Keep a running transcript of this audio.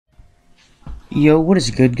Yo, what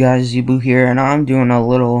is good, guys? Zebu here, and I'm doing a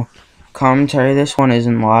little commentary. This one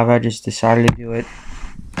isn't live, I just decided to do it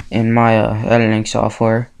in my editing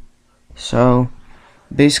software. So,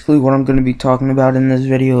 basically what I'm going to be talking about in this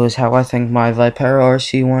video is how I think my Vipera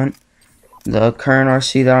RC went, the current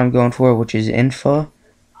RC that I'm going for, which is Infa,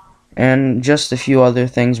 and just a few other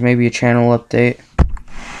things, maybe a channel update.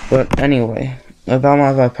 But anyway, about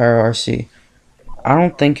my Vipera RC, I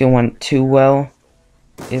don't think it went too well.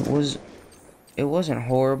 It was, it wasn't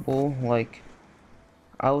horrible, like,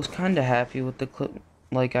 I was kind of happy with the clip.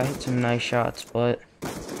 Like, I hit some nice shots, but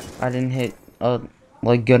I didn't hit a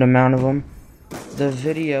good amount of them. The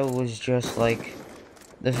video was just like,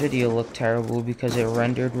 the video looked terrible because it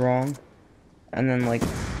rendered wrong, and then like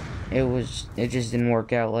it just didn't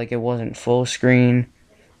work out. Like, it wasn't full screen,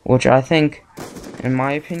 which I think, in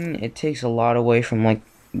my opinion, it takes a lot away from like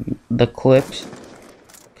the clips.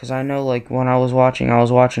 Cause I know, like, when I was watching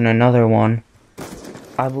another one.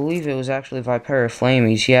 I believe it was actually Vipera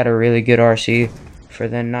Flamies. He had a really good RC for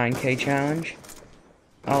the 9K challenge.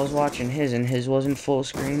 I was watching his, and his wasn't full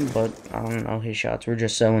screen, but I don't know, his shots were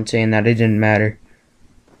just so insane that it didn't matter.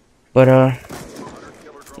 But,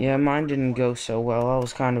 yeah, mine didn't go so well. I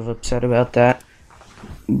was kind of upset about that.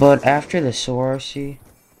 But after the SOAR RC,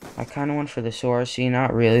 I kind of went for the SOAR RC.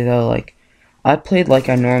 Not really, though. Like, I played like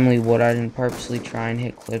I normally would. I didn't purposely try and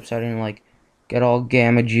hit clips. I didn't, like, get all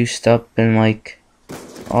gamma juiced up and, like,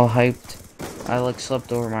 all hyped. I like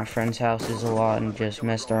slept over my friends' houses a lot and just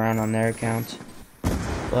messed around on their accounts.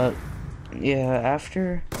 But yeah,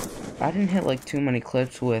 after I didn't hit like too many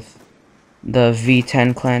clips with the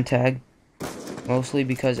V10 clan tag, mostly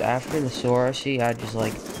because after the Sorasi I just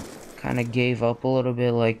like kind of gave up a little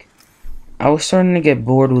bit. Like, I was starting to get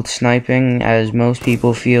bored with sniping, as most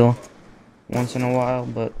people feel once in a while,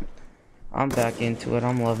 but I'm back into it.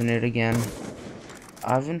 I'm loving it again.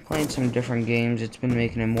 I've been playing some different games. It's been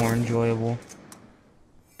making it more enjoyable.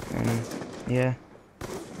 And yeah,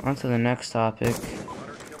 on to the next topic,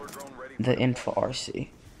 the Info RC.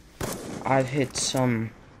 I've hit some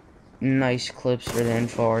nice clips for the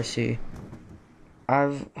Info RC.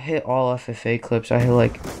 I've hit all FFA clips. I hit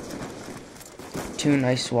like 2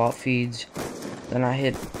 nice swap feeds. Then I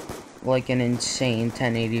hit like an insane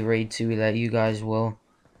 1080 raid 2 that you guys will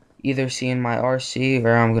either see in my RC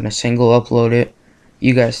or I'm gonna single upload it.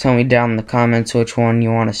 You guys tell me down in the comments which one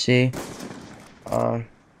you want to see.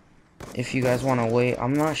 If you guys want to wait,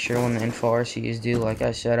 I'm not sure when the Info RC is due. Like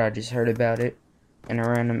I said, I just heard about it in a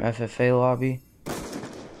random FFA lobby.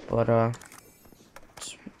 But,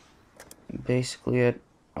 that's basically it.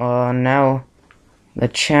 Now, the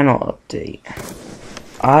channel update.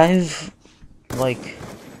 I've, like,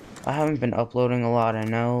 I haven't been uploading a lot, I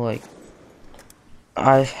know. Like,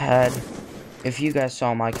 I've had, if you guys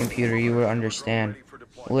saw my computer, you would understand.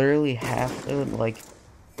 Literally half the, like,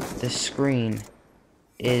 the screen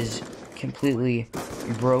is completely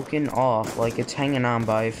broken off. Like, it's hanging on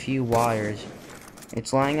by a few wires.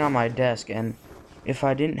 It's lying on my desk, and if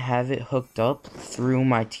I didn't have it hooked up through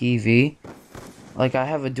my TV, like, I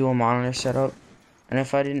have a dual monitor setup, and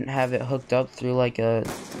if I didn't have it hooked up through like a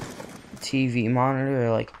TV monitor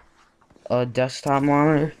or like a desktop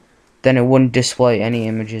monitor, then it wouldn't display any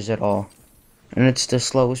images at all. And it's the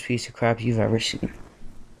slowest piece of crap you've ever seen.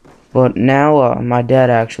 But now, my dad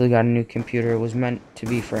actually got a new computer. It was meant to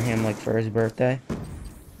be for him, like, for his birthday.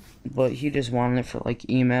 But he just wanted it for, like,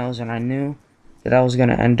 emails, and I knew that I was going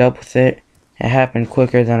to end up with it. It happened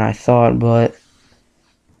quicker than I thought, but,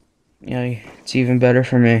 you know, it's even better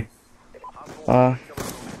for me. Oh,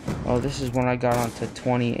 this is when I got onto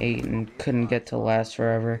 28 and couldn't get to last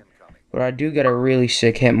forever. But I do get a really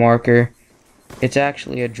sick Hitmarker. It's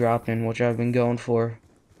actually a drop-in, which I've been going for.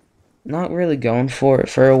 Not really going for it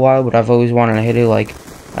for a while, but I've always wanted to hit it. Like,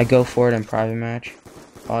 I go for it in private match.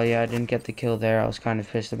 Oh yeah, I didn't get the kill there. I was kind of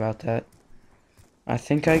pissed about that. I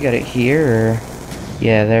think I got it here, or...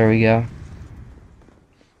 yeah, there we go.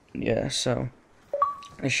 Yeah, so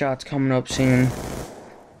the shot's coming up soon.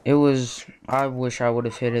 It was... I wish I would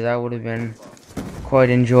have hit it. That would have been quite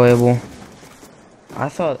enjoyable. I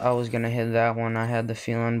thought I was gonna hit that one. I had the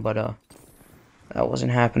feeling, but that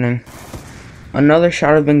wasn't happening. Another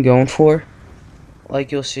shot I've been going for, like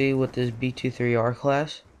you'll see with this B23R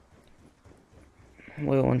class.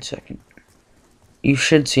 Wait 1 second. You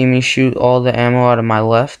should see me shoot all the ammo out of my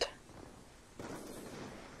left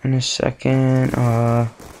in a second.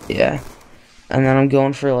 Yeah. And then I'm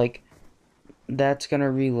going for, like, that's gonna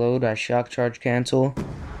reload. I shock charge cancel,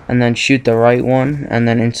 and then shoot the right one, and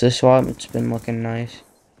then insta swap. It's been looking nice.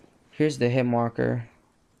 Here's the hit marker.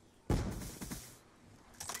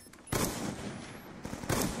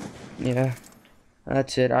 Yeah.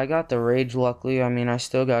 That's it. I got the rage, luckily. I mean, I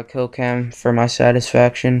still got kill cam for my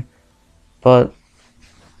satisfaction. But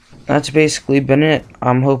that's basically been it.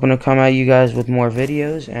 I'm hoping to come at you guys with more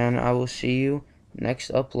videos, and I will see you next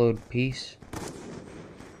upload. Peace.